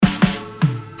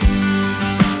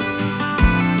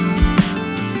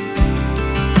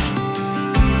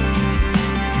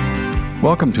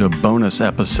Welcome to a bonus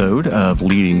episode of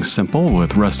Leading Simple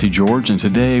with Rusty George, and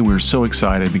today we're so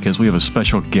excited because we have a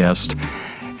special guest,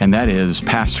 and that is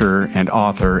pastor and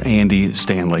author Andy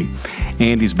Stanley.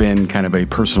 Andy's been kind of a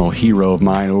personal hero of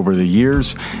mine over the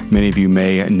years. Many of you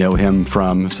may know him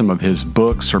from some of his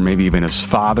books or maybe even his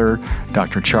father,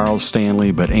 Dr. Charles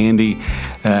Stanley. But Andy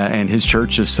and his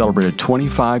church just celebrated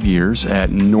 25 years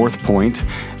at North Point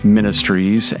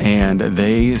Ministries, and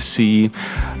they see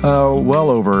well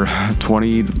over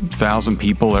 20,000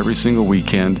 people every single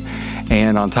weekend.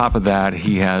 And on top of that,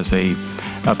 he has a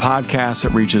podcast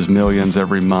that reaches millions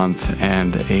every month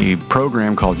and a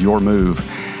program called Your Move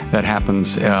that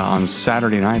happens on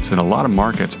Saturday nights in a lot of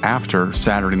markets after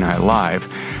Saturday Night Live,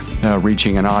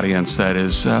 reaching an audience that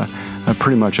is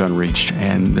pretty much unreached.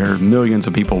 And there are millions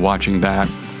of people watching that.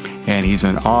 And he's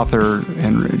an author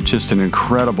and just an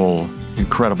incredible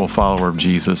follower of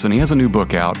Jesus. And he has a new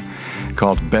book out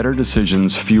called Better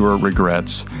Decisions, Fewer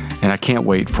Regrets. And I can't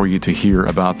wait for you to hear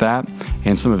about that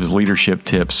and some of his leadership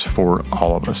tips for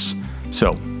all of us.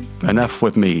 So, enough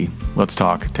with me. Let's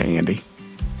talk to Andy.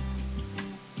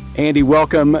 Andy,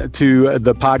 welcome to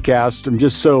the podcast. I'm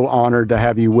just so honored to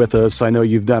have you with us. I know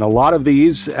you've done a lot of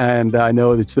these, and I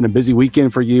know it's been a busy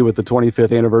weekend for you with the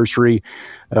 25th anniversary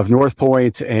of North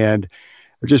Point, and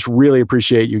I just really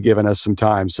appreciate you giving us some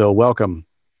time. So welcome.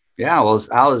 Yeah, well,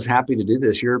 I was happy to do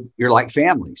this. You're like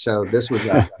family, so this was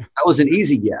that was an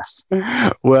easy yes.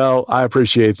 Well, I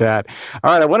appreciate that.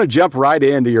 All right, I want to jump right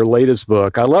into your latest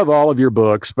book. I love all of your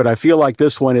books, but I feel like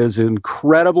this one is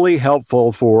incredibly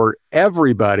helpful for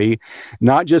everybody,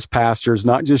 not just pastors,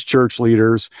 not just church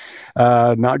leaders,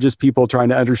 not just people trying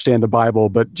to understand the Bible,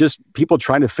 but just people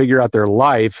trying to figure out their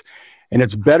life. And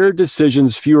it's Better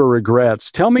Decisions, Fewer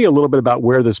Regrets. Tell me a little bit about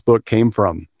where this book came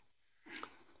from.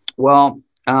 Well,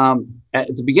 at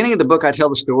the beginning of the book, I tell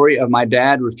the story of my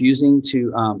dad refusing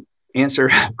to answer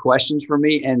questions for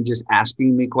me and just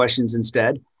asking me questions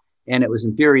instead. And it was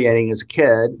infuriating as a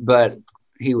kid, but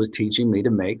he was teaching me to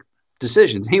make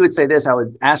decisions. He would say this, I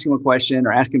would ask him a question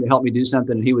or ask him to help me do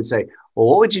something. And he would say, well,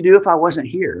 what would you do if I wasn't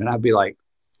here? And I'd be like,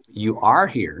 you are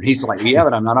here. And he's like, yeah,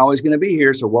 but I'm not always going to be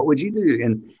here. So what would you do?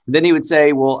 And then he would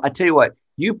say, well, I tell you what,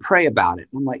 you pray about it.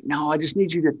 And I'm like, no, I just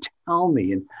need you to tell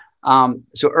me. And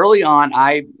so early on,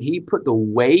 he put the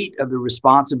weight of the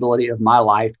responsibility of my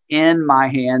life in my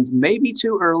hands, maybe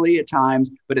too early at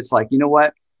times, but it's like, you know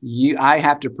what, I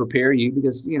have to prepare you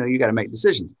because, you got to make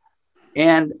decisions.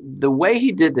 And the way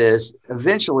he did this,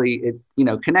 eventually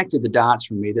it, connected the dots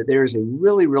for me that there's a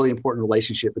really, really important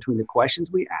relationship between the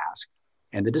questions we ask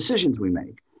and the decisions we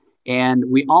make. And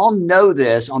we all know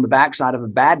this on the backside of a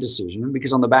bad decision,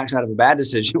 because on the backside of a bad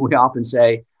decision, we often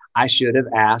say, I should have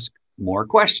asked more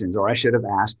questions, or I should have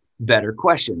asked better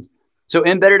questions. So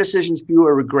in Better Decisions,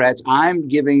 Fewer Regrets, I'm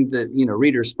giving the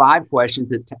readers 5 questions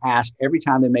to ask every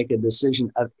time they make a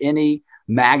decision of any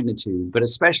magnitude, but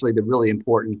especially the really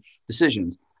important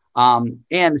decisions. And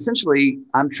essentially,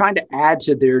 I'm trying to add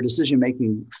to their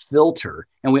decision-making filter,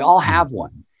 and we all have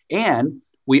one. And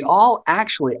we all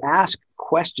actually ask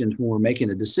questions when we're making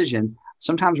a decision.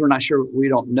 Sometimes we're not sure, we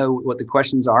don't know what the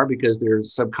questions are because they're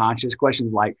subconscious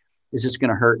questions like, is this going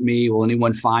to hurt me? Will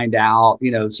anyone find out?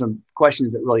 Some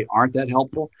questions that really aren't that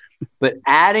helpful. But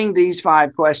adding these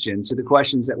 5 questions to the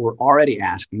questions that we're already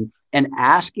asking and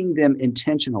asking them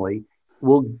intentionally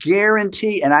will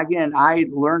guarantee, and again, I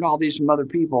learned all these from other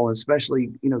people, especially,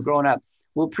 growing up,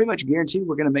 will pretty much guarantee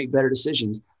we're going to make better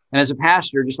decisions. And as a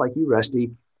pastor, just like you,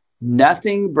 Rusty,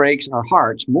 nothing breaks our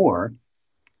hearts more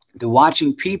than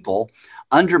watching people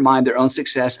undermine their own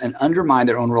success and undermine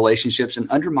their own relationships and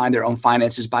undermine their own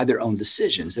finances by their own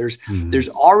decisions. There's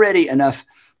already enough,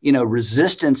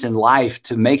 resistance in life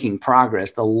to making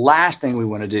progress. The last thing we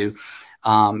want to do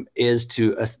is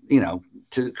to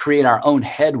create our own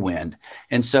headwind.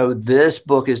 And so this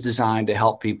book is designed to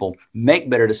help people make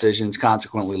better decisions,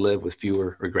 consequently live with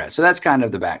fewer regrets. So that's kind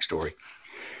of the backstory.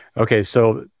 Okay,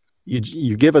 so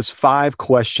you give us 5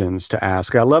 questions to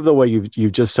ask. I love the way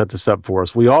you've just set this up for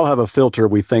us. We all have a filter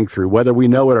we think through, whether we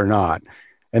know it or not.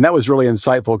 And that was really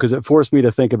insightful because it forced me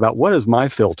to think about, what is my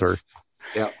filter?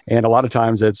 Yep. And a lot of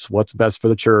times it's what's best for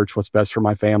the church, what's best for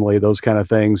my family, those kind of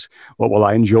things. What will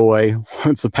I enjoy?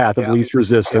 What's the path of least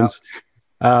resistance?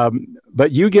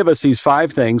 But you give us these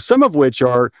 5 things, some of which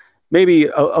are maybe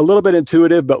a little bit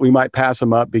intuitive, but we might pass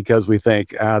them up because we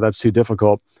think that's too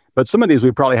difficult. But some of these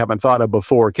we probably haven't thought of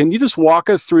before. Can you just walk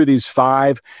us through these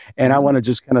 5? And I want to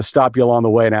just kind of stop you along the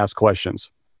way and ask questions.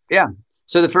 Yeah.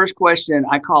 So the first question,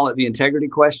 I call it the integrity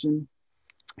question.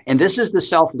 And this is the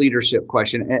self-leadership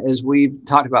question. As we've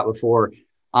talked about before,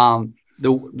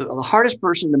 the hardest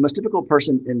person, the most difficult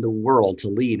person in the world to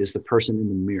lead is the person in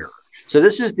the mirror. So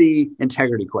this is the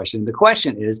integrity question. The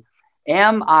question is,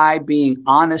 am I being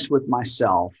honest with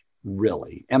myself?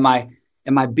 Really? Am I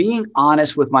being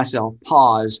honest with myself?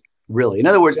 Pause. Really? In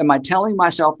other words, am I telling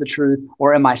myself the truth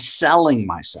or am I selling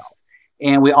myself?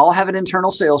 And we all have an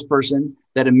internal salesperson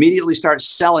that immediately starts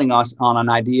selling us on an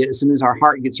idea as soon as our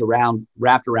heart gets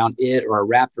wrapped around it or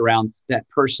wrapped around that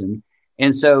person.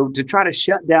 And so to try to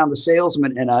shut down the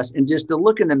salesman in us and just to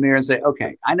look in the mirror and say,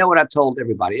 okay, I know what I've told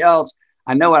everybody else.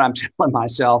 I know what I'm telling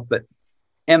myself, but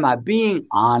am I being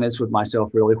honest with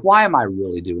myself really? Why am I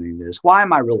really doing this? Why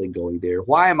am I really going there?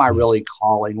 Why am I really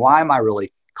calling? Why am I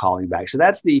really calling back? So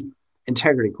that's the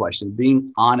integrity question,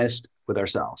 being honest with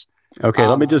ourselves. Okay,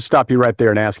 let me just stop you right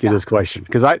there and ask you this question,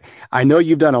 because I know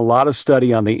you've done a lot of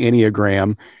study on the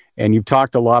Enneagram, and you've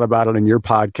talked a lot about it in your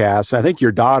podcast. I think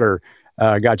your daughter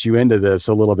got you into this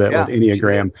a little bit with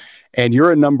Enneagram, and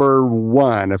you're a number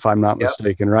 1, if I'm not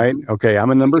mistaken, right? Okay, I'm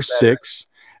a number 6.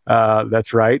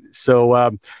 That's right.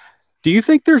 So do you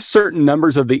think there's certain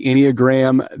numbers of the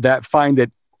Enneagram that find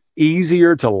it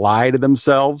easier to lie to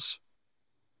themselves?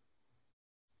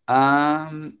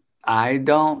 I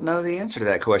don't know the answer to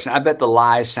that question. I bet the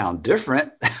lies sound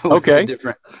different. Okay.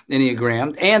 Different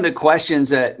Enneagram. And the questions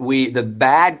the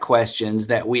bad questions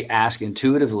that we ask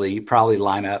intuitively probably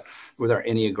line up with our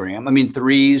Enneagram. I mean,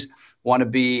 3s want to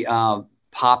be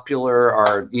popular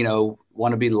or,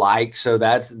 want to be liked. So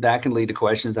that can lead to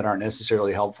questions that aren't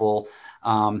necessarily helpful.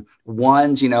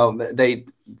 1s, they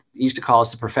used to call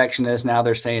us the perfectionist. Now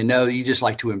they're saying, no, you just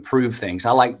like to improve things.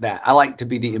 I like that. I like to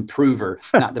be the improver,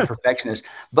 not the perfectionist.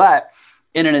 But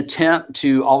in an attempt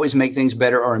to always make things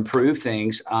better or improve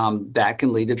things, that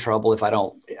can lead to trouble if I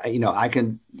don't, I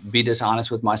can be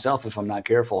dishonest with myself if I'm not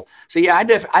careful. So yeah,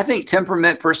 I think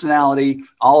temperament, personality,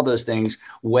 all of those things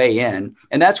weigh in.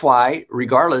 And that's why,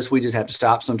 regardless, we just have to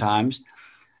stop sometimes.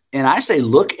 And I say,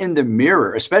 look in the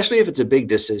mirror, especially if it's a big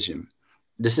decision,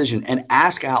 and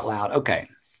ask out loud, okay,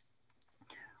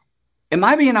 am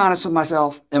I being honest with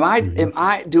myself? Have I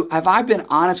been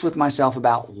honest with myself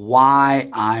about why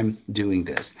I'm doing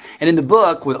this? And in the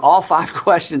book, with all 5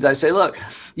 questions, I say, look,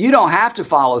 you don't have to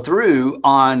follow through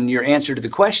on your answer to the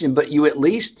question, but you at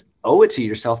least owe it to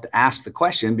yourself to ask the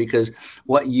question, because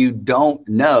what you don't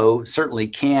know certainly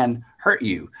can hurt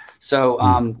you. So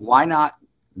why not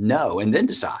know and then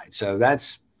decide? So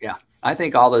I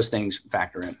think all those things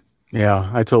factor in.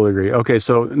 Yeah, I totally agree. Okay,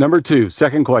 so number 2,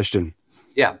 second question.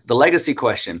 Yeah, the legacy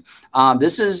question.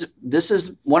 This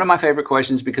is one of my favorite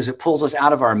questions because it pulls us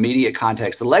out of our immediate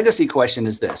context. The legacy question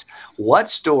is this: what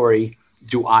story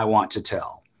do I want to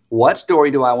tell? What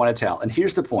story do I want to tell? And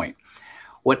here's the point.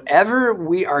 Whatever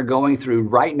we are going through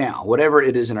right now, whatever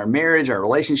it is in our marriage, our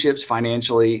relationships,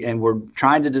 financially, and we're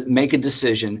trying to make a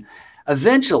decision,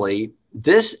 eventually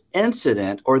this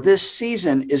incident or this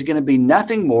season is going to be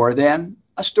nothing more than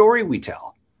a story we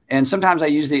tell. And sometimes I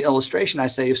use the illustration. I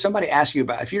say, if somebody asks you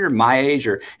about, if you're my age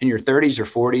or in your 30s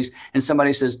or 40s, and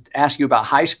somebody asks you about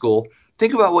high school,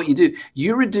 think about what you do.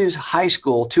 You reduce high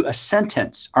school to a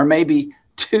sentence or maybe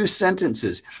 2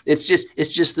 sentences. It's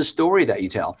just the story that you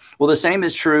tell. Well, the same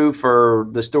is true for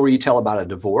the story you tell about a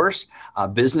divorce, a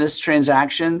business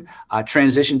transaction, a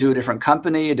transition to a different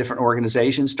company, a different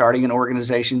organization, starting an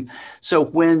organization. So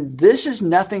when this is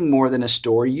nothing more than a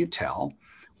story you tell,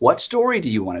 what story do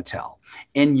you want to tell?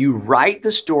 And you write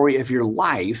the story of your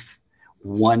life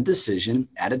one decision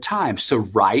at a time. So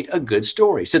write a good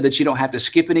story so that you don't have to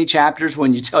skip any chapters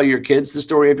when you tell your kids the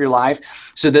story of your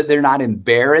life, so that they're not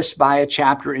embarrassed by a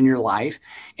chapter in your life,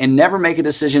 and never make a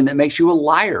decision that makes you a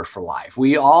liar for life.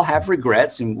 We all have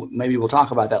regrets, and maybe we'll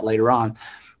talk about that later on.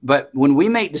 But when we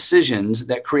make decisions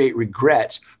that create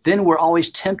regrets, then we're always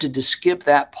tempted to skip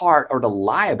that part or to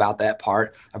lie about that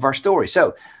part of our story.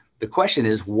 So the question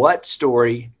is, what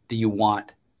story do you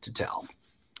want to tell?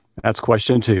 That's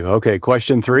question 2. Okay,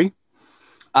 question 3.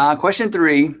 Question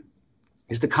 3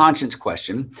 is the conscience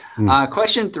question.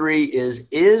 Question 3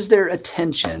 is there a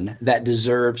tension that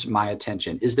deserves my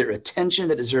attention? Is there a tension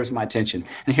that deserves my attention?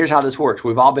 And here's how this works.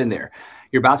 We've all been there.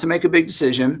 You're about to make a big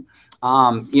decision.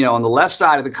 On the left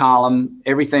side of the column,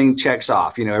 everything checks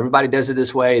off. Everybody does it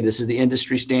this way. This is the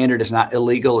industry standard. It's not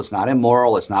illegal. It's not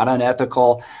immoral. It's not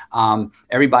unethical.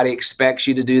 Everybody expects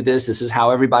you to do this. This is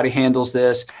how everybody handles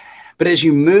this. But as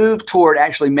you move toward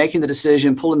actually making the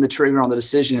decision, pulling the trigger on the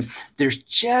decision, there's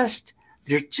just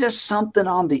something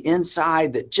on the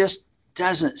inside that just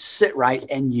doesn't sit right,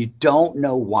 and you don't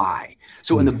know why.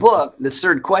 So in the book, the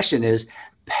third question is,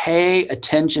 pay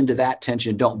attention to that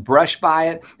tension. Don't brush by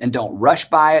it and don't rush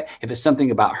by it. If it's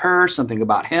something about her, something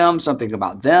about him, something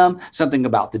about them, something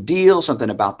about the deal, something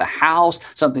about the house,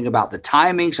 something about the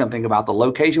timing, something about the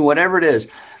location, whatever it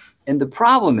is. And the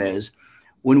problem is,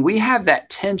 when we have that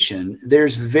tension,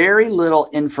 there's very little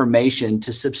information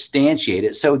to substantiate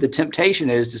it. So the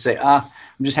temptation is to say, I'm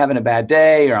just having a bad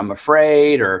day, or I'm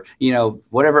afraid, or,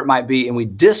 whatever it might be. And we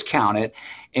discount it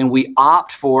and we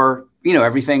opt for,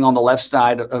 everything on the left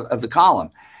side of the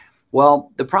column.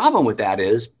 Well, the problem with that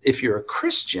is, if you're a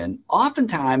Christian,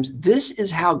 oftentimes this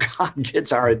is how God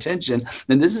gets our attention,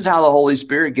 and this is how the Holy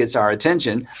Spirit gets our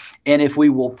attention. And if we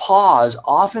will pause,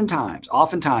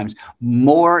 oftentimes,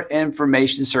 more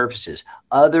information surfaces,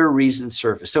 other reasons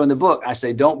surface. So in the book, I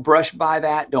say, don't brush by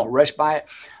that, don't rush by it.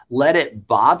 Let it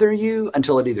bother you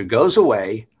until it either goes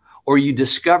away or you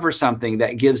discover something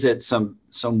that gives it some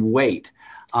weight.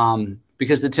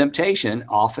 Because the temptation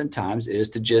oftentimes is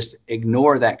to just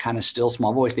ignore that kind of still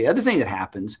small voice. The other thing that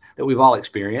happens that we've all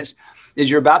experienced is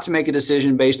you're about to make a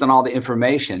decision based on all the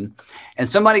information, and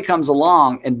somebody comes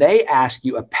along and they ask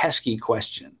you a pesky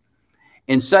question.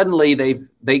 And suddenly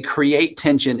they create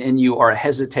tension in you, or a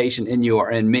hesitation in you or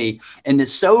in me. And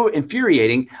it's so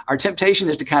infuriating. Our temptation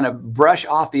is to kind of brush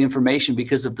off the information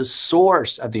because of the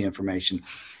source of the information.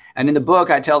 And in the book,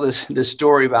 I tell this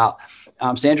story about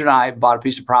Sandra and I bought a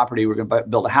piece of property. We're going to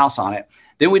build a house on it.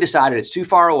 Then we decided it's too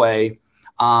far away.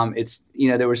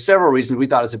 There were several reasons we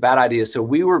thought it was a bad idea. So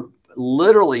we were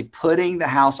literally putting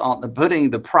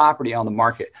the property on the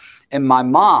market. And my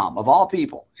mom, of all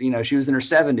people, she was in her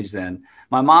 70s then.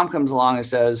 My mom comes along and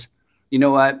says, you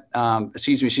know what?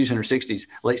 She's in her 60s,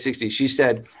 late 60s. She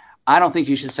said, I don't think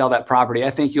you should sell that property.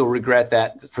 I think you'll regret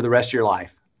that for the rest of your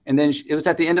life. And then it was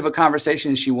at the end of a conversation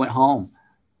and she went home.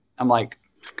 I'm like,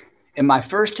 and my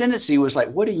first tendency was like,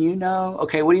 what do you know?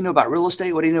 Okay, what do you know about real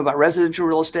estate? What do you know about residential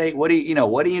real estate? What do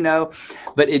you know?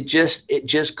 But it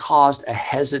just caused a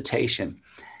hesitation.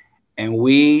 And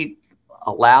we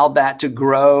allowed that to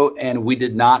grow, and we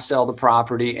did not sell the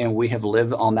property, and we have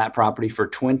lived on that property for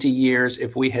 20 years.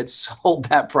 If we had sold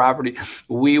that property,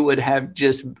 we would have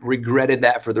just regretted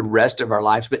that for the rest of our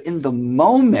lives. But in the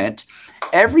moment,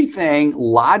 everything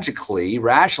logically,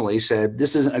 rationally said,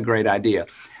 this isn't a great idea.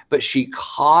 But she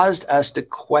caused us to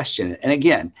question it. And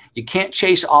again, you can't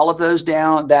chase all of those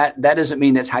down. That doesn't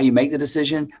mean that's how you make the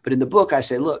decision. But in the book, I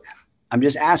say, look, I'm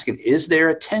just asking, is there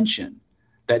a tension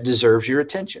that deserves your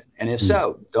attention? And if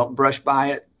so, don't brush by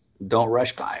it. Don't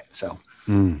rush by it. So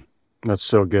that's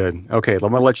so good. Okay, I'm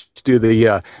going to let you do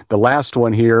the last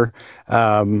one here.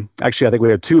 Actually, I think we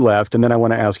have two left. And then I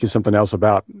want to ask you something else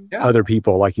about other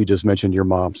people, like you just mentioned your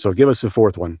mom. So give us the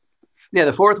fourth one. Yeah,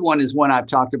 the fourth one is one I've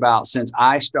talked about since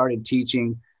I started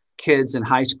teaching kids in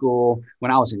high school.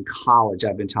 When I was in college,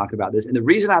 I've been talking about this. And the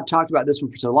reason I've talked about this one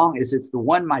for so long is it's the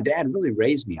one my dad really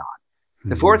raised me on.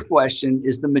 The fourth question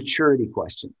is the maturity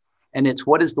question. And it's,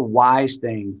 what is the wise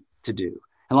thing to do?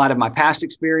 In light of my past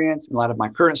experience, in light of my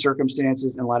current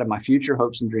circumstances, in light of my future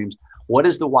hopes and dreams, what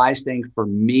is the wise thing for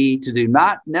me to do?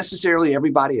 Not necessarily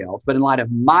everybody else, but in light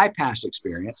of my past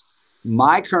experience,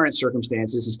 my current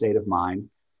circumstances and state of mind,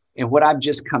 and what I've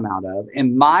just come out of,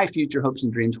 and my future hopes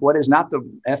and dreams, what is not the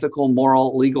ethical,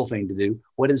 moral, legal thing to do?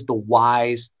 What is the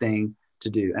wise thing to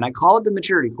do? And I call it the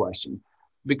maturity question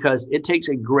because it takes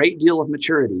a great deal of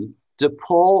maturity to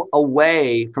pull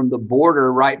away from the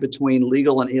border right between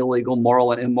legal and illegal,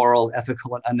 moral and immoral,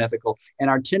 ethical and unethical. And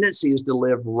our tendency is to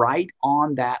live right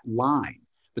on that line.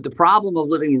 But the problem of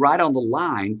living right on the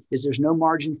line is there's no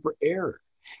margin for error.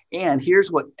 And here's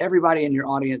what everybody in your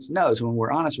audience knows when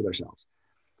we're honest with ourselves.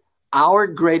 Our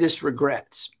greatest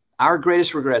regrets,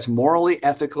 morally,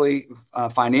 ethically,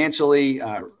 financially,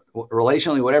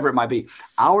 relationally, whatever it might be,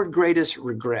 our greatest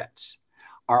regrets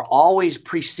are always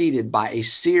preceded by a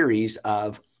series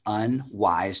of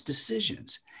unwise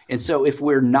decisions. And so if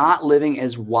we're not living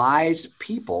as wise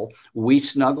people, we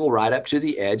snuggle right up to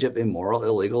the edge of immoral,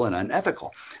 illegal, and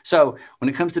unethical. So when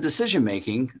it comes to decision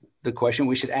making, the question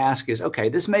we should ask is, okay,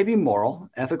 this may be moral,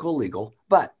 ethical, legal,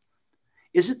 but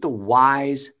is it the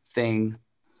wise thing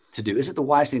to do? Is it the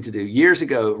wise thing to do? Years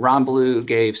ago, Ron Blue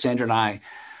gave Sandra and I,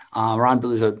 Ron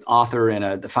Blue is an author and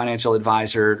a financial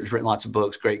advisor, has written lots of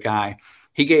books, great guy.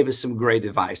 He gave us some great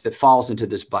advice that falls into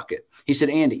this bucket. He said,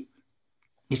 Andy,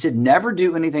 never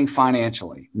do anything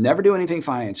financially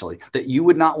that you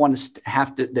would not want to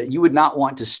have to, that you would not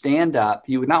want to stand up.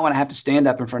 You would not want to have to stand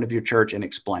up in front of your church and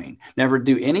explain. Never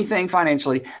do anything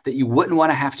financially that you wouldn't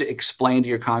want to have to explain to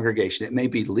your congregation. It may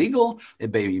be legal,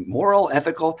 it may be moral,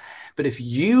 ethical, but if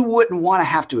you wouldn't want to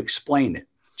have to explain it,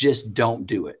 just don't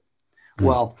do it.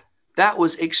 Well, That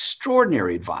was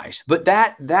extraordinary advice. But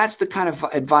that's the kind of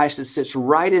advice that sits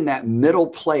right in that middle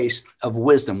place of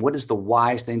wisdom. What is the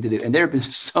wise thing to do? And there have been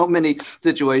so many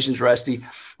situations, Rusty,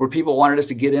 where people wanted us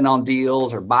to get in on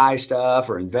deals or buy stuff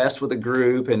or invest with a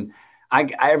group. And I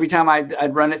every time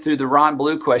I'd run it through the Ron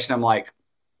Blue question, I'm like,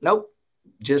 nope,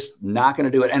 just not going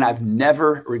to do it. And I've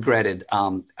never regretted,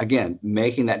 again,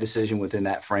 making that decision within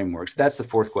that framework. So that's the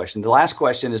fourth question. The last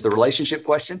question is the relationship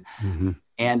question. Mm-hmm.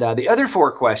 And the other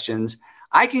four questions,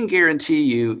 I can guarantee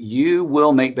you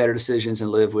will make better decisions and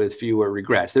live with fewer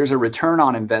regrets. There's a return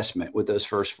on investment with those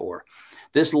first four.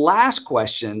 This last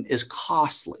question is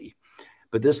costly,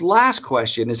 but this last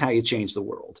question is how you change the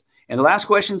world. And the last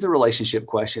question is the relationship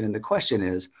question. And the question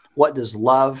is, what does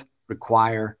love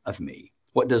require of me?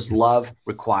 What does love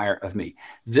require of me?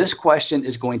 This question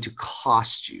is going to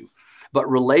cost you, but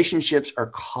relationships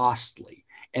are costly.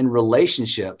 And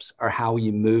relationships are how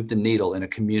you move the needle in a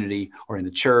community or in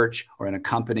a church or in a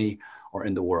company or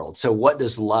in the world. So what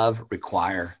does love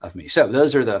require of me? So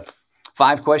those are the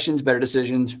 5 questions, better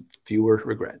decisions, fewer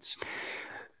regrets.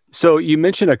 So you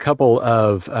mentioned a couple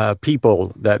of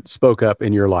people that spoke up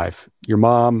in your life, your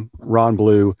mom, Ron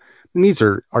Blue. And these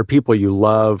are people you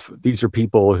love. These are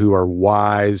people who are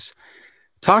wise.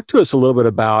 Talk to us a little bit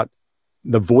about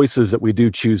the voices that we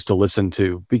do choose to listen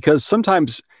to, because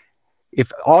sometimes if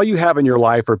all you have in your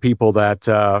life are people that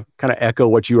kind of echo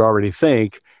what you already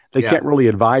think, they can't really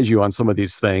advise you on some of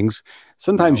these things.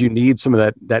 Sometimes you need some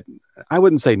of that, I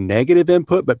wouldn't say negative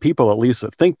input, but people at least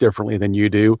that think differently than you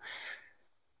do.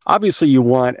 Obviously, you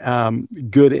want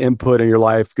good input in your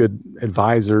life, good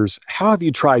advisors. How have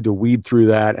you tried to weed through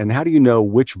that? And how do you know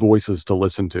which voices to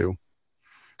listen to?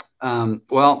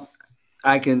 Well,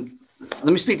 let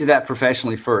me speak to that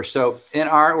professionally first. So in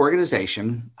our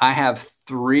organization, I have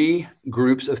 3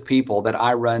 groups of people that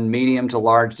I run medium to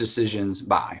large decisions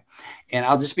by. And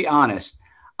I'll just be honest,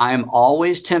 I am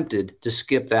always tempted to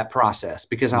skip that process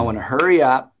because I want to hurry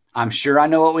up. I'm sure I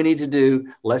know what we need to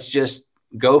do. Let's just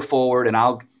go forward and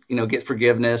I'll, get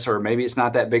forgiveness, or maybe it's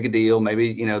not that big a deal.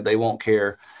 Maybe, they won't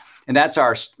care. And that's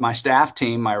my staff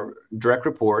team, my direct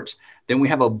reports. Then we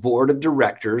have a board of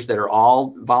directors that are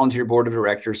all volunteer board of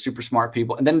directors, super smart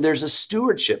people. And then there's a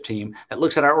stewardship team that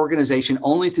looks at our organization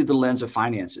only through the lens of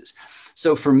finances.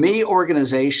 So for me,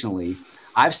 organizationally,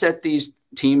 I've set these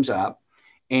teams up.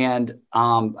 And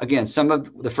again, some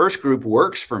of the first group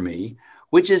works for me,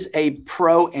 which is a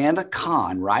pro and a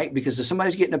con, right? Because if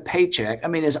somebody's getting a paycheck,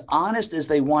 as honest as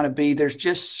they want to be, there's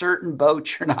just certain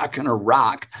boats you're not going to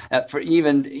rock for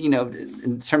even,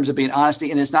 in terms of being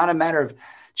honesty. And it's not a matter of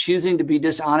choosing to be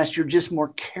dishonest. You're just more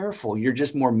careful. You're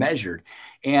just more measured.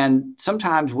 And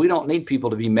sometimes we don't need people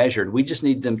to be measured. We just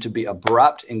need them to be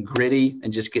abrupt and gritty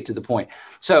and just get to the point.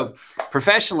 So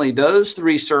professionally, those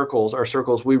 3 circles are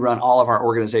circles we run all of our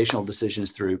organizational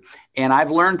decisions through. And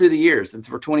I've learned through the years,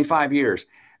 for 25 years,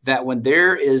 that when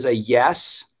there is a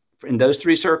yes in those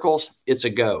 3 circles, it's a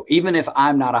go, even if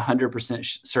I'm not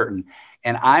 100% certain.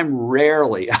 And I'm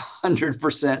rarely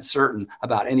 100% certain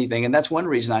about anything. And that's one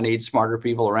reason I need smarter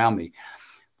people around me.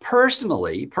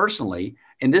 Personally,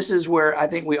 and this is where I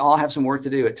think we all have some work to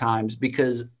do at times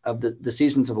because of the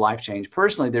seasons of life change.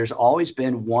 Personally, there's always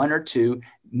been 1 or 2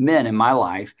 men in my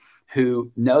life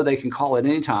who know they can call at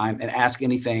any time and ask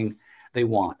anything they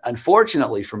want.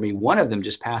 Unfortunately for me, one of them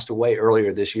just passed away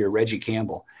earlier this year, Reggie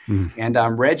Campbell. And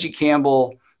Reggie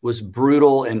Campbell was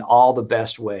brutal in all the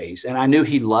best ways. And I knew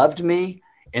he loved me.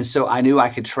 And so I knew I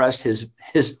could trust his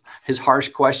harsh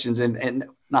questions and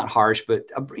not harsh, but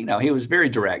he was very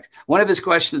direct. One of his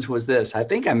questions was this. I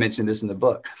think I mentioned this in the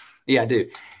book. Yeah, I do.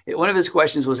 One of his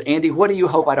questions was, Andy, what do you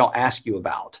hope I don't ask you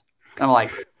about? And I'm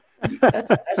like,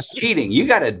 that's cheating. You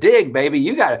got to dig, baby.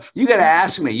 You got to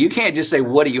ask me. You can't just say,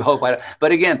 what do you hope I don't?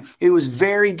 But again, it was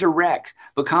very direct,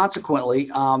 but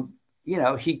consequently,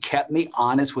 he kept me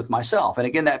honest with myself. And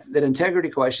again, that integrity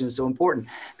question is so important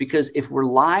because if we're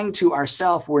lying to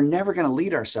ourselves, we're never going to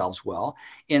lead ourselves well.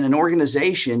 In an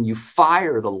organization, you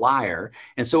fire the liar.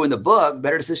 And so in the book,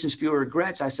 Better Decisions, Fewer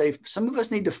Regrets, I say some of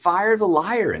us need to fire the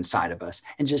liar inside of us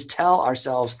and just tell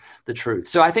ourselves the truth.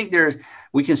 So I think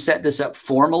we can set this up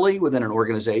formally within an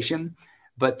organization.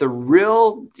 But the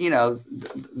real,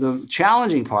 the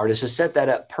challenging part is to set that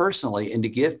up personally and to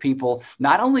give people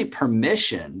not only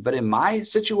permission, but in my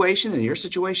situation, in your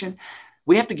situation,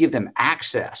 we have to give them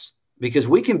access because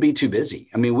we can be too busy.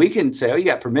 We can say, oh, you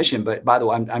got permission, but by the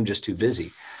way, I'm just too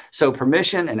busy. So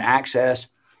permission and access.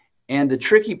 And the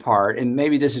tricky part, and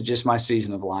maybe this is just my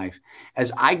season of life,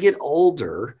 as I get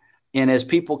older and as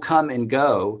people come and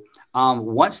go,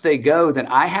 Once they go, then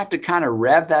I have to kind of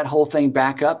rev that whole thing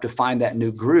back up to find that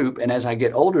new group. And as I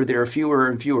get older, there are fewer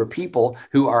and fewer people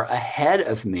who are ahead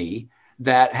of me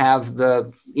that have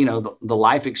the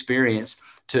life experience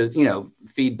to,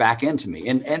 feed back into me.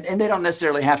 And they don't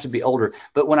necessarily have to be older.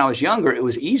 But when I was younger, it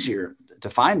was easier to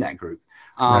find that group.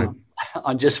 Right.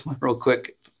 On just one real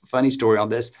quick funny story on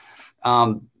this.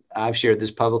 I've shared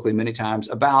this publicly many times.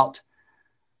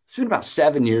 It's been about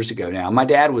 7 years ago now. My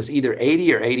dad was either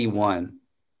 80 or 81.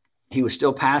 He was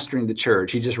still pastoring the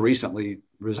church. He just recently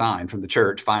resigned from the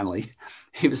church, finally.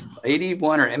 He was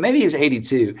 81 or maybe he was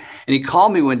 82. And he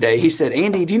called me one day. He said,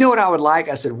 Andy, do you know what I would like?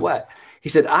 I said, what? He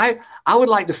said, I would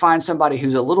like to find somebody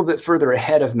who's a little bit further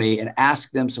ahead of me and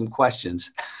ask them some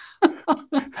questions.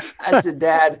 I said,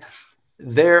 Dad,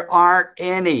 there aren't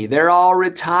any. They're all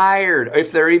retired,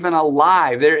 if they're even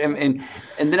alive. And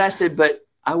then I said, but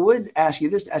I would ask you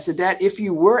this. I said, Dad, if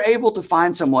you were able to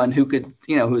find someone who could,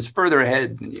 who's further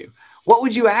ahead than you, what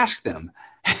would you ask them?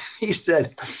 He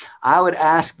said, I would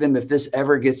ask them if this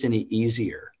ever gets any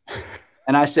easier.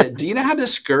 And I said, do you know how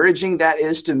discouraging that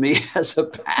is to me as a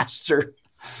pastor?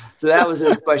 So that was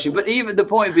his question. But even the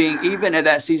point being, even at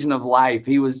that season of life,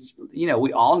 he was,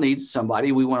 we all need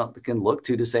somebody we can look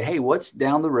to say, hey, what's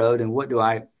down the road and what do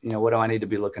I need to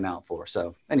be looking out for?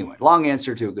 So anyway, long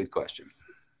answer to a good question.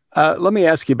 Let me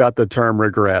ask you about the term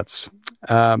regrets.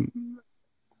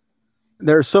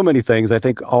 There are so many things I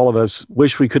think all of us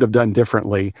wish we could have done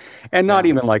differently, and not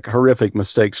even like horrific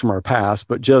mistakes from our past,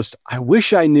 but just, I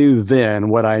wish I knew then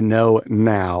what I know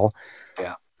now.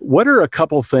 Yeah. What are a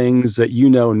couple things that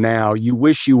now you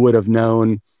wish you would have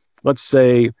known, let's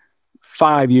say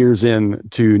 5 years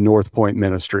into North Point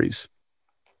Ministries?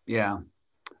 Yeah.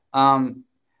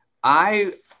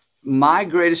 My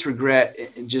greatest regret,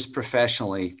 just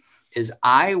professionally, is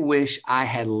I wish I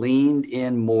had leaned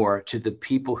in more to the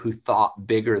people who thought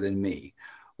bigger than me,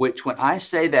 which when I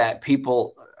say that,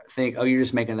 people think, oh, you're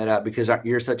just making that up because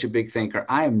you're such a big thinker.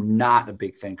 I am not a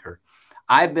big thinker.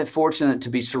 I've been fortunate to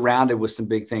be surrounded with some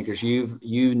big thinkers.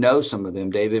 You know some of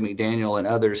them, David McDaniel and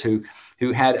others who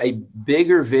had a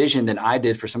bigger vision than I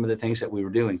did for some of the things that we were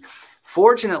doing.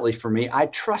 Fortunately for me, I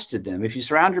trusted them. If you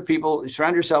surround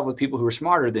yourself with people who are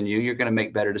smarter than you, you're going to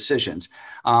make better decisions.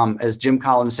 As Jim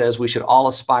Collins says, we should all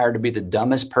aspire to be the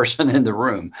dumbest person in the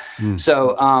room.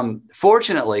 So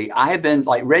fortunately, I have been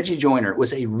like Reggie Joyner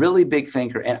was a really big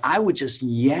thinker, and I would just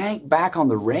yank back on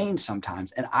the reins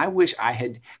sometimes. And I wish I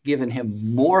had given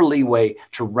him more leeway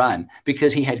to run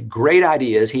because he had great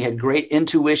ideas. He had great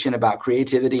intuition about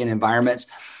creativity and environments.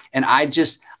 And I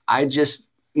just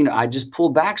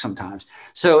pulled back sometimes.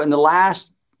 So in the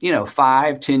last,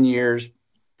 5-10 years,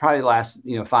 probably the last,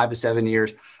 5 to 7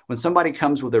 years, when somebody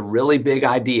comes with a really big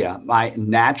idea, my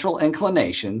natural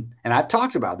inclination, and I've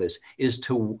talked about this, is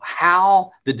to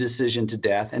how the decision to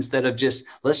death instead of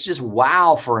let's just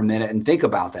wow for a minute and think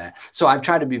about that. So I've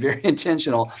tried to be very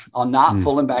intentional on not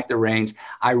pulling back the reins.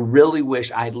 I really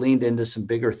wish I had leaned into some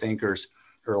bigger thinkers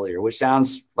earlier, which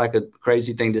sounds like a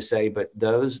crazy thing to say, but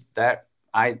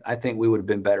I think we would have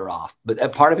been better off.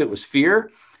 But part of it was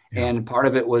fear, and part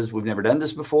of it was we've never done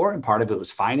this before, and part of it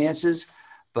was finances.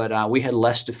 But we had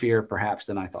less to fear, perhaps,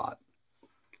 than I thought.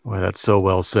 Well, that's so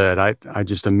well said. I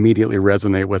just immediately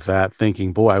resonate with that,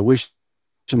 thinking, boy, I wish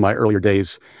in my earlier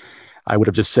days I would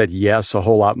have just said yes a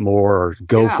whole lot more or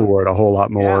go for it a whole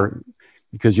lot more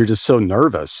because you're just so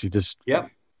nervous. You just feel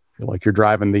like you're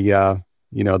driving the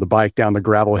bike down the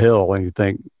gravel hill and you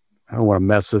think, I don't want to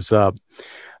mess this up.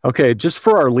 Okay, just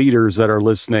for our leaders that are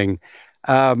listening,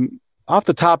 off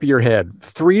the top of your head,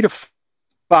 3 to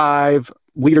 5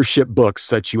 leadership books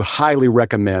that you highly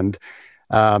recommend.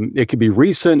 It could be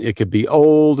recent, it could be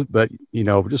old, but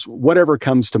just whatever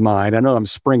comes to mind. I know I'm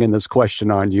springing this question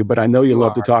on you, but I know you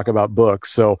love to talk about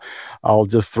books, so I'll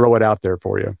just throw it out there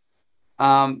for you.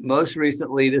 Most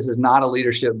recently, this is not a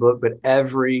leadership book, but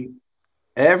every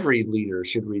leader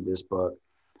should read this book.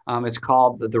 It's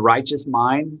called The Righteous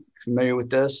Mind. Familiar with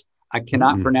this? I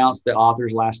cannot pronounce the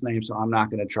author's last name, so I'm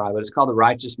not going to try, but it's called The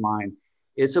Righteous Mind.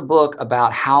 It's a book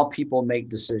about how people make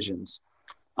decisions.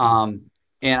 And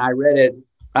I read it,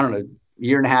 I don't know, a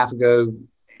year and a half ago.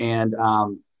 And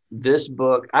this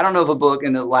book, I don't know of a book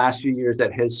in the last few years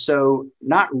that has so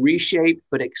not reshaped,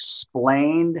 but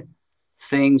explained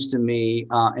things to me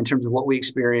in terms of what we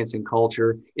experience in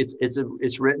culture.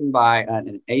 It's written by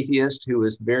an atheist who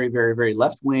was very, very, very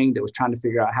left-wing that was trying to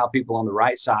figure out how people on the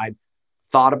right side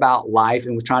thought about life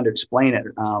and was trying to explain it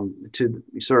to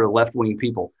sort of left-wing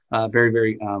people, very,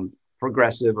 very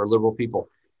progressive or liberal people.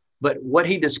 But what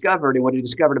he discovered and what he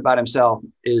discovered about himself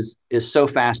is so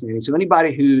fascinating. So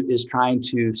anybody who is trying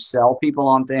to sell people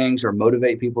on things or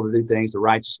motivate people to do things, The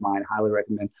Righteous Mind, highly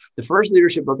recommend. The first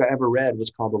leadership book I ever read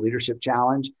was called The Leadership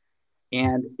Challenge.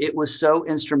 And it was so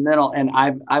instrumental. And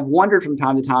I've wondered from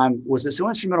time to time, was it so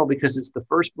instrumental because it's the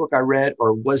first book I read,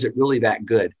 or was it really that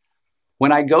good?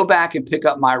 When I go back and pick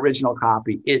up my original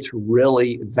copy, it's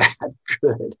really that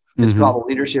good. It's called The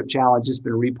Leadership Challenge. It's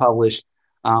been republished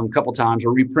a couple times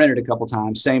or reprinted a couple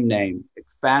times, same name.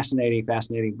 Fascinating,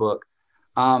 fascinating book.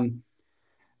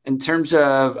 In terms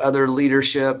of other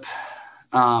leadership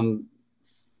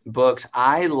books,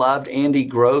 I loved Andy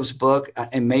Grove's book,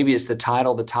 and maybe it's the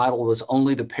title. The title was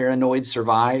Only the Paranoid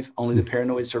Survive. Only the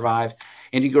Paranoid Survive.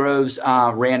 Andy Groves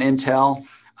ran Intel.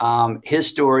 His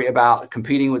story about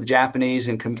competing with Japanese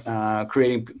and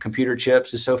creating computer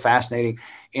chips is so fascinating.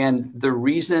 And the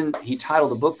reason he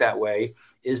titled the book that way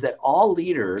is that all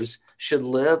leaders should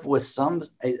live with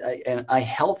a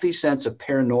healthy sense of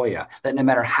paranoia, that no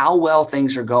matter how well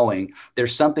things are going,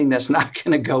 there's something that's not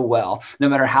going to go well. No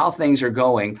matter how things are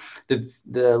going,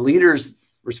 the leader's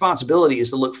responsibility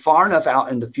is to look far enough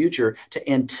out in the future to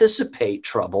anticipate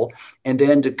trouble and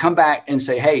then to come back and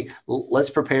say, hey,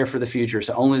 let's prepare for the future.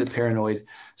 So only the paranoid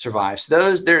survives.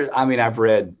 I've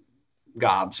read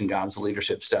gobs and gobs of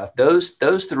leadership stuff. Those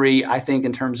three, I think,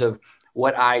 in terms of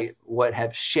what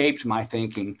have shaped my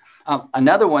thinking.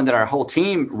 Another one that our whole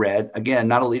team read, again,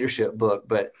 not a leadership book,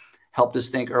 but helped us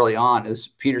think early on, is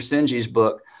Peter Senji's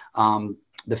book,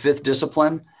 The Fifth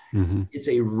Discipline. Mm-hmm. It's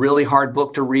a really hard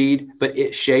book to read, but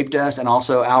it shaped us. And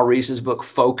also Al Reese's book,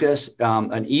 Focus,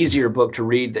 an easier book to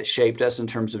read that shaped us in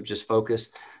terms of just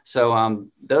focus. So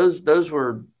those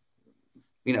are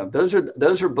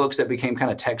books that became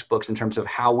kind of textbooks in terms of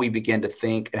how we began to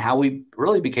think and how we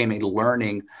really became a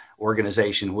learning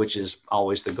organization, which is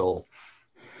always the goal.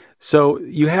 So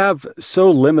you have so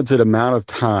limited amount of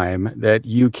time that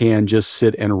you can just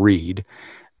sit and read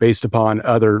based upon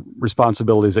other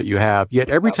responsibilities that you have. Yet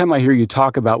every time I hear you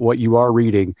talk about what you are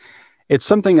reading, it's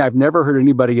something I've never heard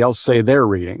anybody else say they're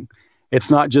reading.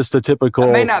 It's not just the typical.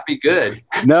 It may not be good.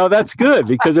 No, that's good,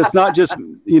 because it's not just,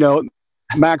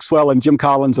 Maxwell and Jim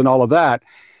Collins and all of that.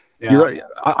 Yeah.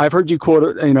 I've heard you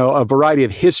quote, a variety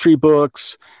of history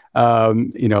books,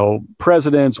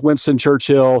 presidents, Winston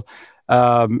Churchill,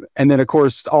 and then of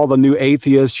course, all the new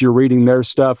atheists, you're reading their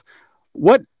stuff.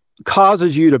 What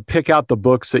causes you to pick out the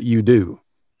books that you do?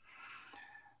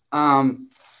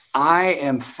 I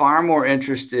am far more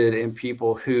interested in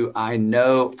people who I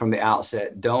know from the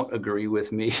outset don't agree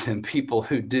with me than people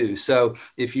who do. So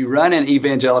if you run in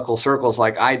evangelical circles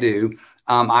like I do,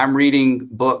 I'm reading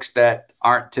books that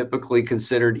aren't typically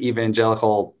considered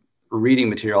evangelical reading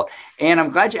material. And I'm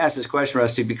glad you asked this question,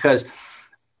 Rusty, because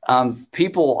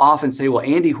people often say, well,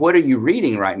 Andy, what are you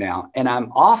reading right now? And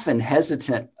I'm often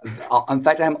hesitant. In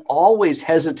fact, I'm always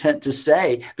hesitant to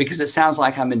say, because it sounds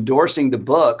like I'm endorsing the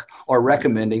book or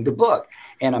recommending the book.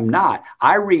 And I'm not.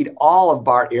 I read all of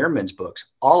Bart Ehrman's books,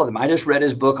 all of them. I just read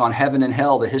his book on Heaven and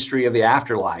Hell, The History of the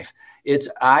Afterlife.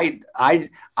 I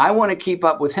want to keep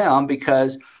up with him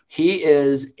because he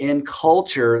is in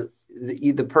culture,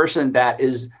 the person that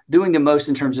is doing the most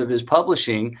in terms of his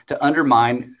publishing to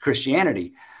undermine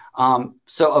Christianity.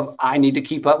 So I need to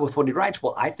keep up with what he writes.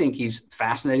 Well, I think he's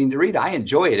fascinating to read. I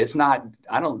enjoy it. It's not,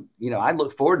 I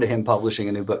look forward to him publishing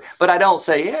a new book, but I don't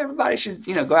say, yeah, everybody should,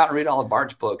 go out and read all of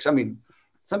Bart's books. I mean,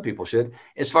 some people should.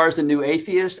 As far as the new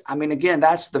atheist, again,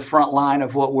 that's the front line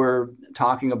of what we're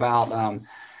talking about,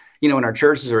 in our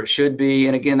churches, or it should be.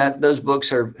 And again, those books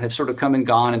have sort of come and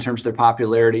gone in terms of their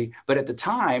popularity. But at the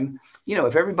time,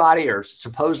 if everybody or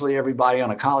supposedly everybody on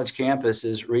a college campus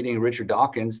is reading Richard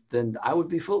Dawkins, then I would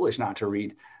be foolish not to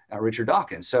read Richard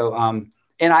Dawkins. So,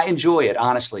 and I enjoy it,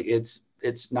 honestly.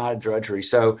 It's not a drudgery.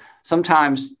 So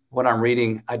sometimes what I'm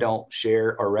reading, I don't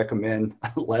share or recommend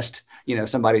lest,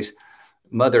 somebody's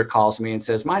mother calls me and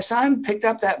says, my son picked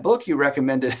up that book you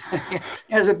recommended.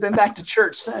 Hasn't been back to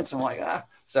church since. I'm like,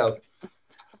 So,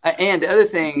 and the other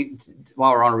thing,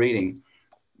 while we're on reading,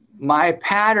 my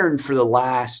pattern for the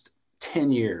last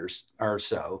 10 years or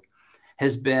so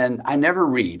has been, I never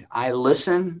read. I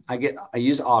listen, I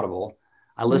use Audible.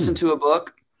 I listen to a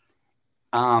book,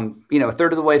 a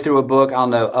third of the way through a book, I'll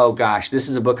know, oh gosh, this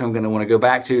is a book I'm going to want to go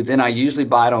back to. Then I usually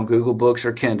buy it on Google Books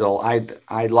or Kindle.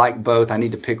 I like both. I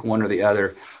need to pick one or the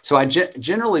other. So I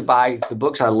generally buy the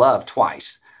books I love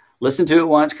twice. Listen to it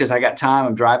once because I got time,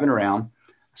 I'm driving around.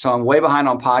 So I'm way behind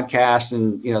on podcasts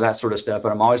and, that sort of stuff,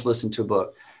 but I'm always listening to a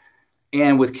book.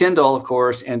 And with Kindle, of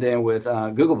course, and then with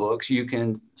Google Books, you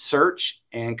can search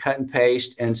and cut and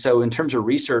paste. And so in terms of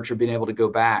research or being able to go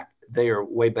back, they are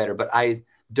way better. But I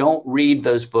don't read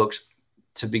those books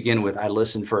to begin with. I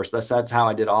listen first. That's how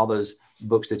I did all those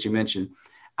books that you mentioned.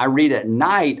 I read at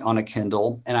night on a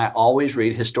Kindle, and I always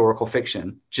read historical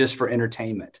fiction just for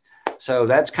entertainment. So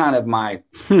that's kind of my,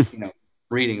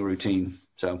 reading routine.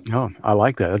 So, I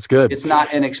like that. That's good. It's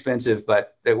not inexpensive,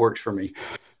 but it works for me.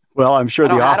 Well, I'm sure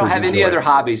I don't have any other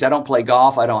hobbies. I don't play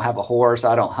golf. I don't have a horse.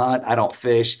 I don't hunt. I don't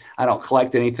fish. I don't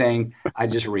collect anything. I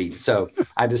just read. So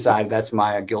I decided that's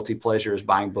my guilty pleasure, is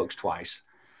buying books twice.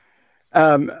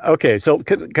 Okay. So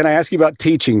can I ask you about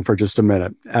teaching for just a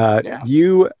minute? Yeah.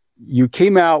 You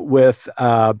came out with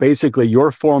basically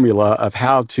your formula of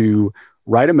how to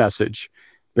write a message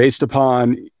based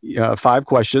upon 5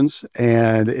 questions.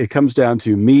 And it comes down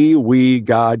to me, we,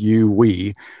 God, you,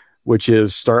 we, which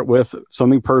is start with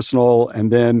something personal.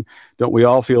 And then don't we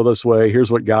all feel this way?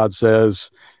 Here's what God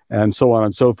says, and so on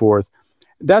and so forth.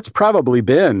 That's probably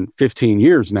been 15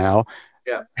 years now.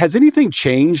 Yeah. Has anything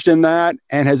changed in that?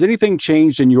 And has anything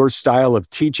changed in your style of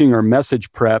teaching or message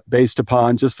prep based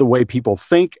upon just the way people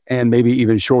think and maybe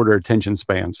even shorter attention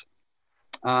spans?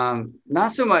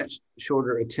 Not so much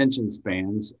shorter attention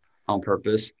spans on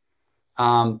purpose.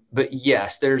 But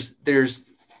yes, there's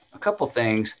a couple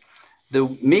things. The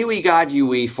me, we, God, you,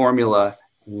 we formula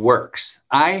works.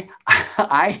 I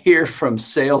hear from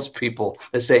salespeople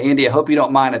that say, Andy, I hope you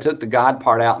don't mind. I took the God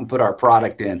part out and put our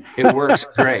product in. It works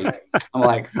great. I'm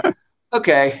like,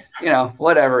 okay,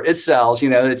 whatever. It sells.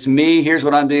 It's me. Here's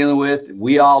what I'm dealing with.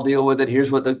 We all deal with it.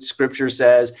 Here's what the scripture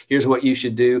says. Here's what you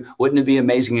should do. Wouldn't it be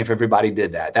amazing if everybody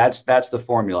did that? That's the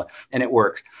formula, and it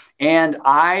works. And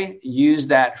I use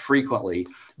that frequently.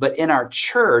 But in our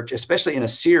church, especially in a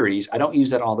series, I don't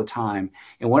use that all the time.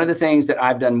 And one of the things that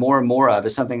I've done more and more of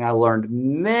is something I learned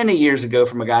many years ago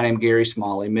from a guy named Gary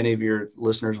Smalley. Many of your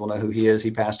listeners will know who he is.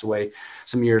 He passed away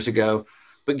some years ago.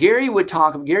 But Gary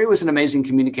was an amazing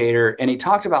communicator, and he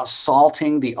talked about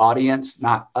salting the audience,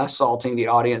 not assaulting the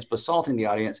audience, but salting the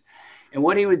audience. And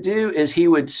what he would do is he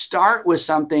would start with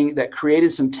something that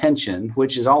created some tension,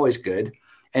 which is always good,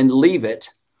 and leave it,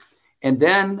 and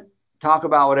then talk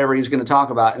about whatever he's going to talk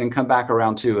about and then come back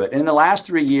around to it. And in the last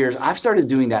 3 years, I've started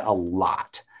doing that a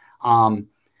lot,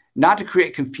 not to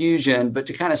create confusion, but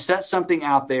to kind of set something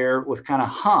out there with kind of,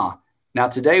 Now,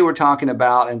 today we're talking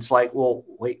about, and it's like, well,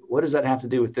 wait, what does that have to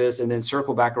do with this? And then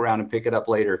circle back around and pick it up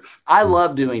later. I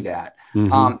love doing that.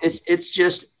 Mm-hmm. It's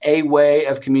just a way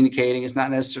of communicating. It's not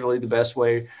necessarily the best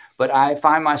way, but I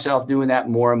find myself doing that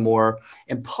more and more.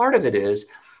 And part of it is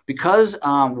because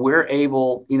we're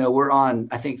able, we're on,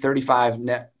 I think, 35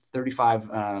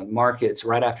 markets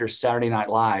right after Saturday Night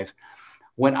Live.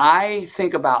 When I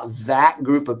think about that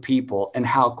group of people and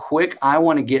how quick I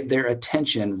want to get their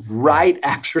attention right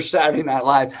after Saturday Night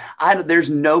Live, there's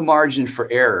no margin for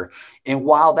error. And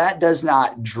while that does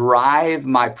not drive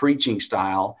my preaching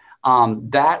style,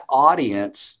 that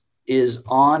audience is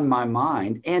on my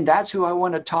mind, and that's who I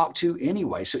want to talk to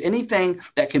anyway. So anything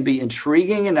that can be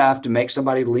intriguing enough to make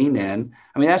somebody lean in,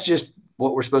 that's just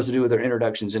what we're supposed to do with our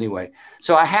introductions anyway.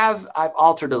 So I've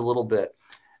altered it a little bit.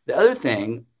 The other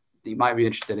thing that you might be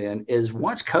interested in is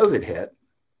once COVID hit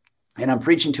and I'm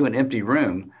preaching to an empty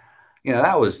room,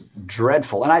 that was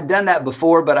dreadful. And I'd done that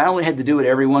before, but I only had to do it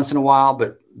every once in a while.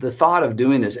 But the thought of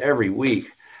doing this every week,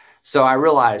 so I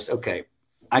realized, okay,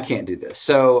 I can't do this.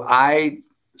 So I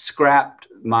scrapped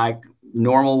my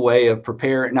normal way of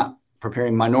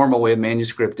my normal way of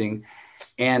manuscripting.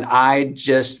 And I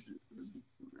just,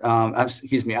 I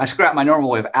scrapped my normal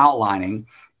way of outlining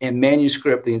and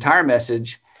manuscript the entire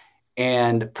message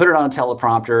and put it on a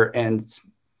teleprompter. And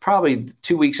probably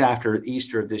 2 weeks after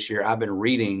Easter of this year, I've been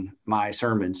reading my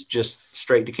sermons just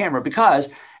straight to camera because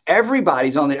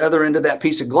everybody's on the other end of that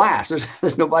piece of glass.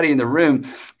 There's nobody in the room,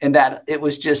 and that it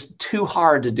was just too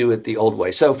hard to do it the old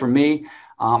way. So for me,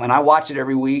 and I watch it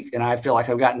every week, and I feel like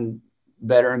I've gotten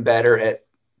better and better at,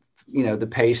 the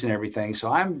pace and everything.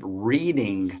 So I'm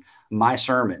reading my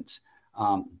sermons.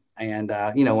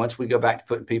 Once we go back to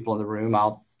putting people in the room,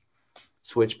 I'll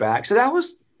switch back. So that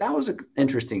was an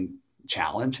interesting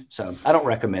challenge. So I don't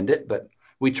recommend it, but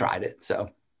we tried it. So.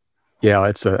 Yeah,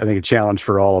 it's I think a challenge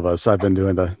for all of us. I've been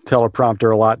doing the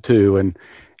teleprompter a lot too, and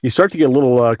you start to get a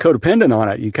little codependent on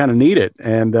it. You kind of need it,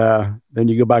 and then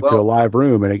you go back to a live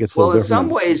room, and it gets a little different. In some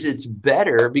ways, it's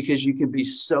better because you can be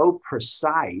so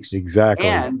precise. Exactly.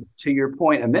 And to your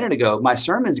point a minute ago, my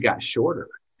sermons got shorter.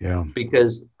 Yeah.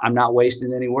 Because I'm not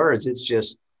wasting any words. It's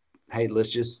just, hey, let's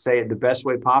just say it the best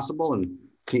way possible and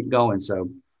keep going. So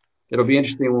it'll be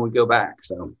interesting when we go back.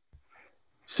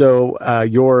 So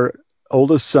your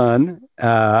oldest son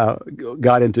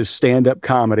got into stand-up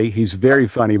comedy. He's very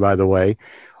funny, by the way.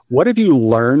 What have you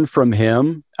learned from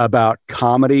him about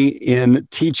comedy in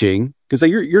teaching? Because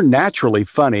you're naturally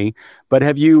funny, but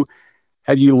have you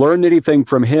learned anything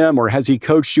from him, or has he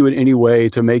coached you in any way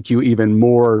to make you even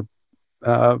more,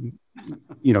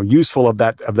 useful of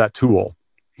that tool?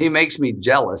 He makes me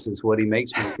jealous is what he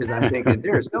makes me, because I'm thinking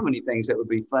there are so many things that would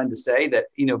be fun to say that,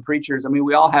 preachers, I mean,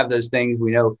 we all have those things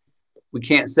we know we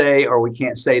can't say, or we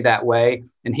can't say that way,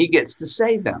 and he gets to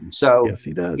say them. So yes,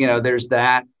 he does. There's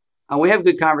that. We have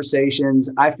good conversations.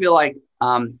 I feel like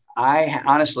I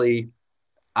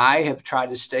have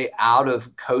tried to stay out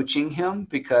of coaching him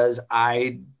because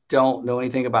I don't know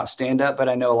anything about stand-up, but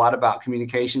I know a lot about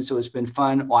communication. So it's been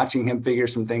fun watching him figure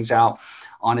some things out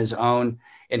on his own.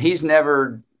 And he's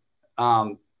never,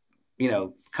 come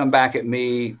back at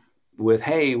me with,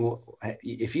 hey,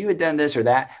 if you had done this or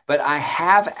that. But I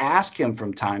have asked him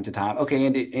from time to time, okay,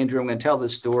 Andrew, I'm going to tell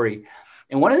this story.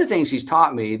 And one of the things he's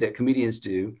taught me that comedians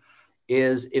do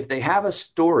is if they have a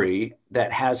story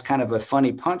that has kind of a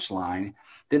funny punchline,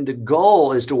 then the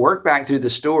goal is to work back through the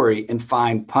story and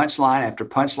find punchline after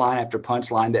punchline after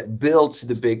punchline that builds to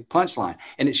the big punchline.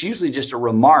 And it's usually just a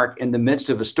remark in the midst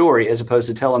of a story, as opposed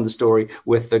to telling the story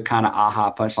with the kind of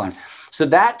aha punchline. So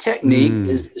that technique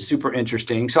is super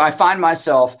interesting. So I find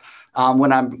myself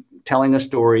when I'm telling a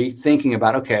story thinking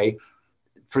about, okay,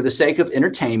 for the sake of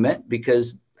entertainment,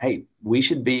 because, hey, we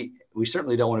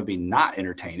certainly don't want to be not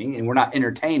entertaining, and we're not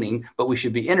entertaining, but we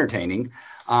should be entertaining.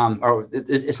 Or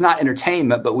it's not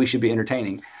entertainment, but we should be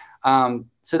entertaining.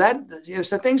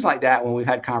 So things like that, when we've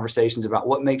had conversations about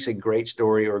what makes a great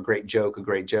story or a great joke,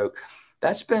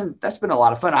 that's been a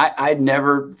lot of fun. I'd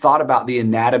never thought about the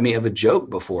anatomy of a joke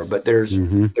before, but there's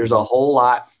a whole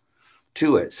lot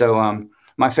to it. So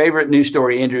my favorite news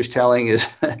story Andrew's telling is,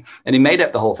 and he made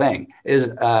up the whole thing, is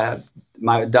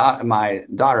my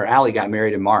daughter, Allie, got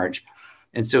married in March.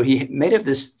 And so he made up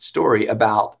this story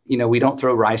about, we don't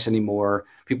throw rice anymore.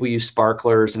 People use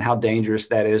sparklers and how dangerous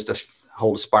that is to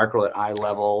hold a sparkler at eye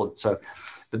level. So,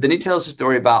 but then he tells a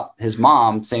story about his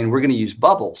mom saying, we're going to use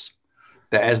bubbles,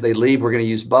 that as they leave, we're going to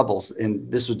use bubbles.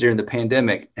 And this was during the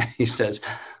pandemic. And he says,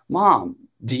 Mom,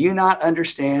 do you not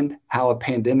understand how a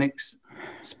pandemic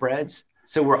spreads?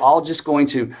 So we're all just going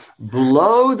to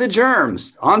blow the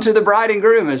germs onto the bride and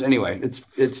groom. Anyway,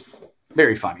 it's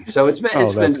very funny. So it's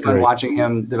been fun watching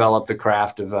him develop the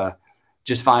craft of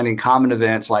just finding common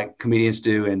events like comedians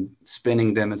do and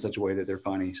spinning them in such a way that they're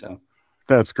funny. So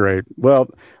that's great. Well,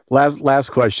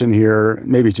 last question here,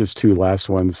 maybe just two last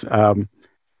ones.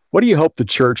 What do you hope the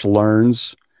church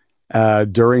learns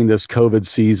during this COVID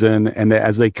season, and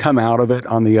as they come out of it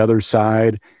on the other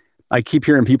side? I keep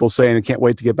hearing people saying, I can't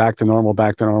wait to get back to normal.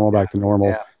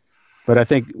 Yeah. But I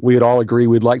think we'd all agree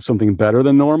we'd like something better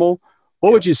than normal.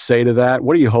 What would you say to that?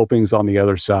 What are you hoping is on the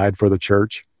other side for the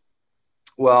church?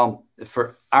 Well,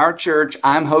 for our church,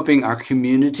 I'm hoping our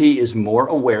community is more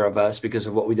aware of us because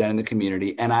of what we've done in the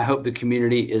community. And I hope the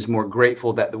community is more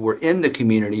grateful that we're in the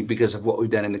community because of what we've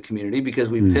done in the community, because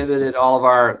we pivoted all of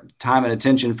our time and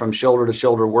attention from shoulder to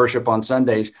shoulder worship on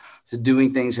Sundays to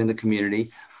doing things in the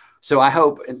community. So I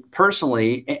hope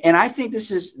personally, and I think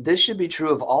this should be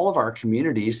true of all of our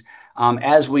communities,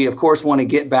 as we, of course, want to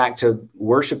get back to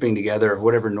worshiping together,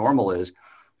 whatever normal is.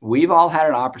 We've all had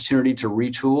an opportunity to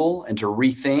retool and to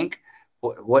rethink.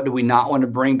 What do we not want to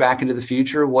bring back into the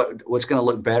future? What's going to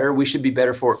look better? We should be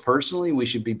better for it personally. We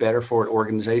should be better for it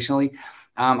organizationally.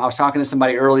 I was talking to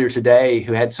somebody earlier today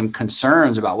who had some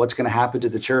concerns about what's going to happen to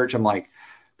the church. I'm like,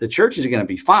 the church is going to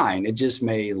be fine. It just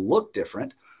may look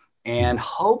different. And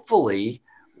hopefully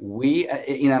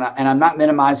and I'm not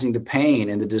minimizing the pain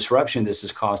and the disruption this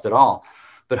has caused at all,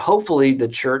 but hopefully the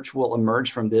church will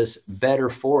emerge from this better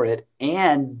for it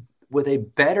and with a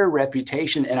better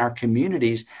reputation in our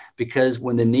communities, because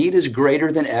when the need is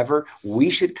greater than ever, we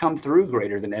should come through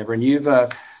greater than ever. And you've,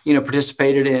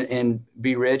 participated in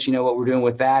Be Rich, what we're doing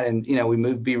with that. And, we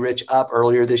moved Be Rich up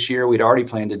earlier this year. We'd already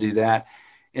planned to do that.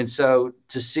 And so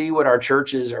to see what our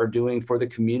churches are doing for the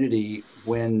community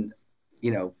when,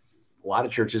 a lot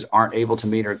of churches aren't able to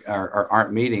meet or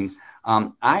aren't meeting,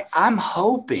 I'm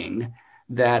hoping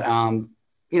that,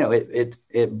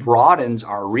 it broadens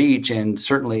our reach and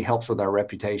certainly helps with our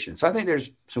reputation. So I think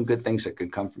there's some good things that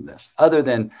could come from this, other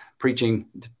than preaching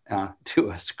to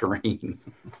a screen.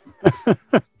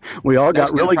 We all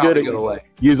got really good at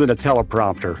using a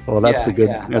teleprompter. Well, that's the good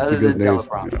news.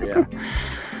 Yeah.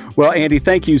 Well, Andy,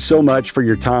 thank you so much for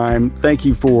your time. Thank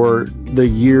you for the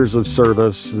years of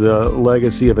service, the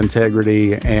legacy of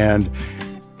integrity, and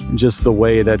just the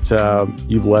way that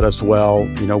you've led us well.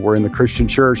 We're in the Christian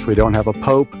church. We don't have a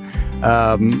pope,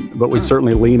 but we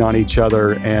certainly lean on each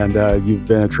other, and you've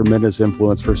been a tremendous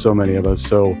influence for so many of us.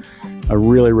 So I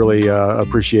really, really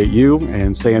appreciate you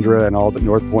and Sandra and all that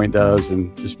North Point does,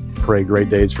 and just pray great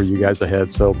days for you guys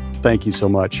ahead. So thank you so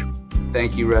much.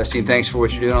 Thank you, Rusty. And thanks for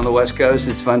what you're doing on the West Coast.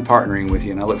 It's fun partnering with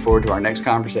you, and I look forward to our next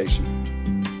conversation.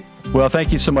 Well,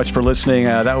 thank you so much for listening.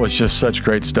 That was just such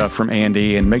great stuff from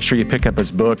Andy. And make sure you pick up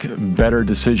his book, Better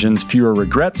Decisions, Fewer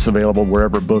Regrets, available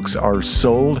wherever books are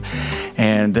sold.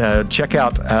 And check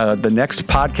out the next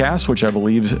podcast, which I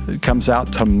believe comes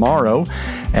out tomorrow,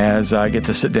 as I get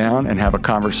to sit down and have a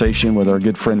conversation with our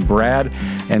good friend Brad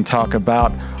and talk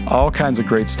about all kinds of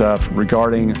great stuff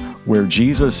regarding where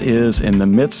Jesus is in the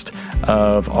midst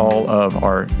of all of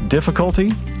our difficulty,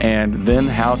 and then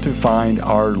how to find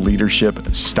our leadership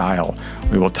style.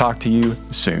 We will talk to you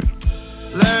soon.